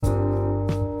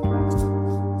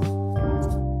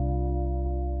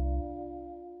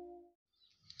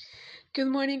Good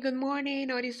morning.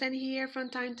 Odison here from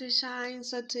Time to Shine.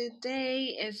 So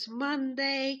today is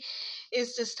Monday.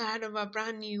 It's the start of a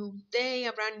brand new day,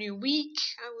 a brand new week,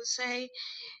 I would say.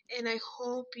 And I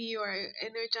hope you are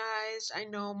energized. I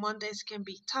know Mondays can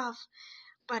be tough,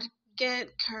 but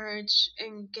get courage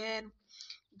and get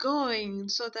going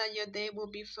so that your day will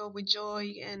be filled with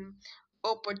joy and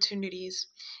opportunities.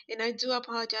 And I do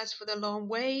apologize for the long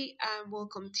wait. I will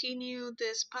continue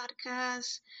this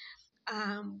podcast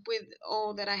with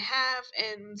all that I have,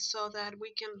 and so that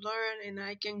we can learn and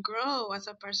I can grow as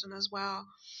a person as well.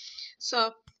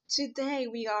 So today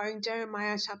we are in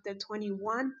Jeremiah chapter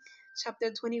 21.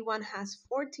 Chapter 21 has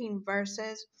 14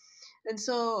 verses, and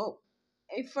so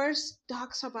it first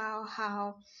talks about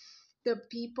how the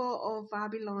people of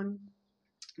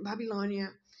Babylonia,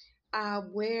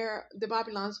 where the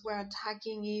Babylons were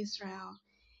attacking Israel,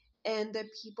 and the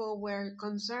people were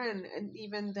concerned, and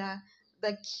even the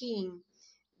king.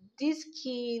 This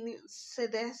king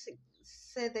Zedekiah,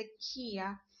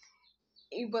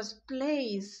 it was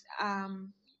placed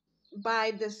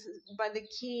by the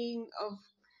king of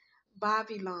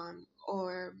Babylon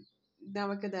or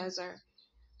Nebuchadnezzar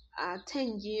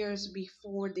 10 years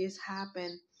before this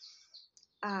happened.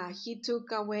 He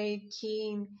took away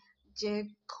King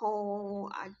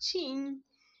Jehoiachin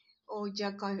or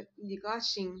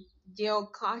Jehoiachin,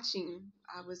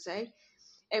 I would say,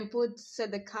 and put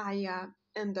Zedekiah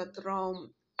in the throne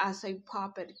as a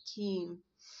puppet king.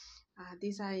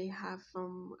 This I have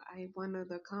from one of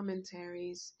the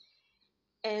commentaries.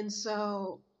 And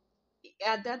so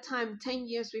at that time, 10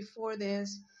 years before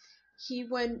this, King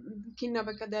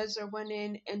Nebuchadnezzar went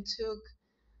in and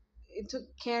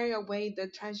carry away the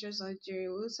treasures of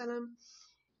Jerusalem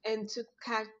and took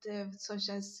captive such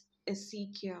as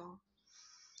Ezekiel.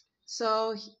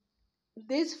 So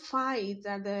this fight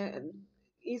that the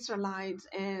Israelites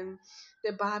and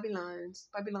the Babylonians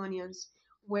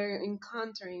were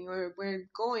encountering or were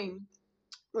going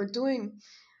or doing,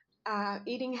 it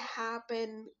didn't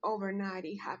happen overnight.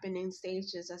 It happened in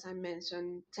stages, as I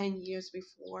mentioned, 10 years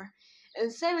before.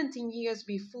 And 17 years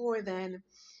before then,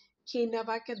 King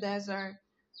Nebuchadnezzar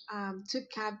took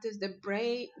captives the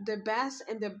best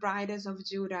and the brightest of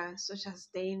Judah, such as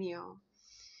Daniel.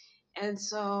 And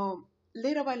so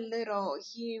little by little,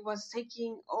 he was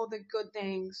taking all the good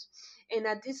things. And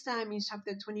at this time in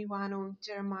chapter 21 of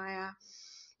Jeremiah,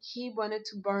 he wanted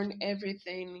to burn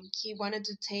everything. He wanted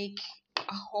to take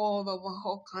a hold of a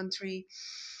whole country.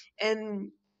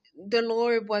 And the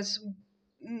Lord was,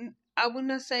 I would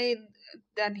not say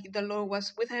that the Lord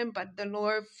was with him, but the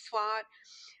Lord fought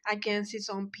against his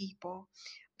own people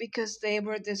because they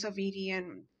were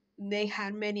disobedient. They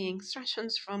had many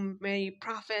instructions from many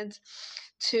prophets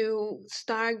to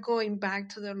start going back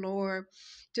to the Lord,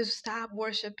 to stop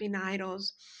worshiping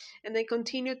idols. And they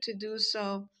continued to do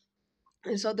so.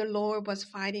 And so the Lord was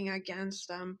fighting against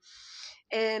them.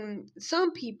 And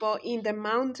some people in the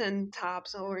mountain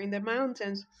tops or in the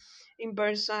mountains, in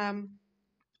verse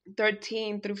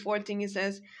 13 through 14, it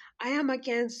says, I am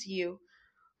against you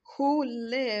who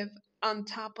live on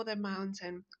top of the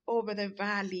mountain over the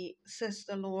valley, says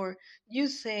the Lord. You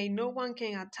say, no one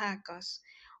can attack us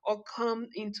or come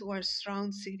into our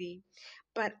strong city,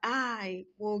 but I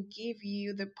will give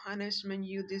you the punishment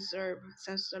you deserve,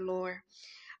 says the Lord.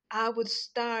 I would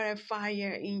start a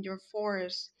fire in your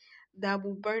forest that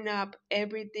will burn up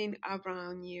everything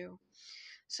around you.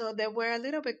 So they were a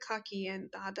little bit cocky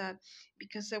and thought that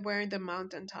because they were in the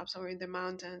mountaintops or in the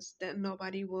mountains, that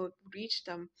nobody would reach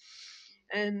them.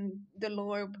 And the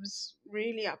Lord was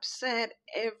really upset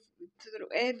through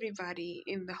everybody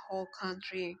in the whole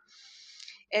country.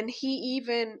 And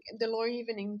the Lord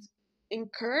even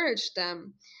encouraged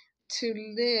them to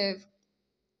live,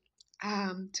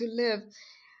 to live,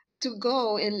 to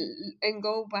go and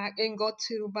go back and go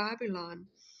to Babylon,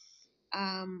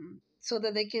 so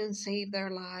that they can save their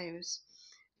lives.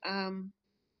 Um,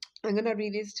 I'm going to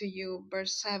read this to you.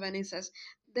 Verse 7, it says,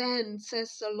 Then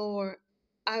says the Lord,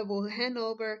 I will hand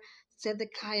over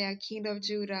Zedekiah, king of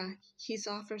Judah, his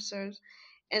officers,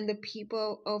 and the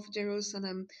people of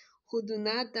Jerusalem, who do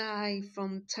not die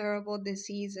from terrible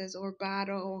diseases or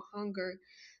battle or hunger,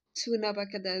 to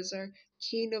Nebuchadnezzar,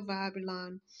 king of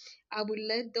Babylon. I will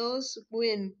let those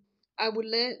win. I will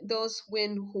let those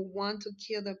win who want to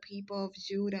kill the people of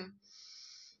Judah.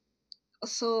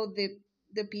 So the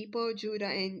people of Judah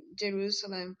and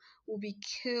Jerusalem will be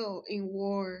killed in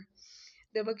war.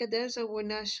 Nebuchadnezzar will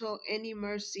not show any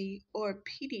mercy or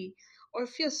pity or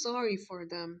feel sorry for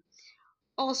them.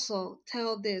 Also,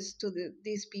 tell this to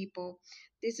these people.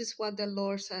 This is what the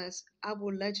Lord says. I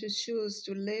will let you choose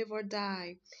to live or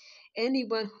die.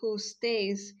 Anyone who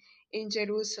stays in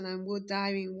Jerusalem will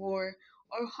die in war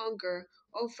or hunger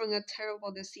or from a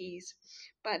terrible disease.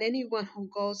 But anyone who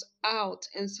goes out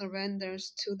and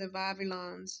surrenders to the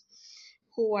Babylons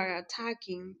who are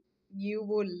attacking you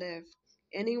will live.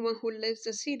 Anyone who leaves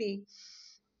the city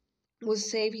will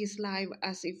save his life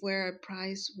as if were a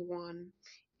prize won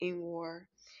in war.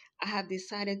 I have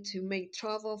decided to make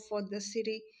trouble for the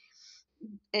city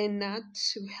and not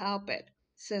to help it,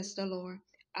 says the Lord.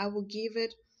 I will give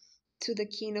it to the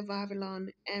king of Babylon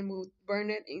and will burn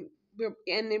it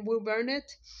and it will burn it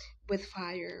with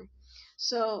fire.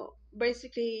 So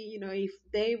basically, if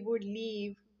they would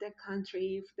leave the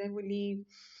country, if they would leave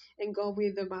and go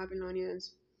with the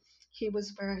Babylonians, he would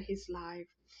spare his life.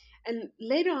 And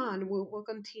later on, we'll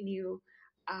continue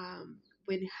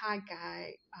with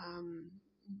Haggai,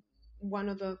 one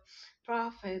of the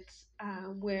prophets,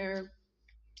 where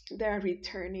they're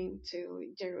returning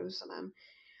to Jerusalem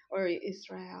or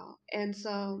Israel. And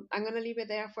so I'm going to leave it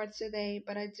there for today,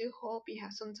 but I do hope you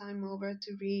have some time over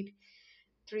to read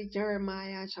through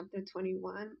Jeremiah chapter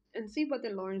 21 and see what the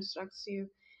Lord instructs you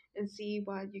and see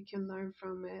what you can learn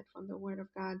from it, from the Word of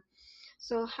God.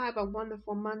 So have a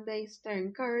wonderful Monday. Stay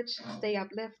encouraged, stay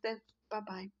uplifted. Bye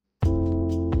bye.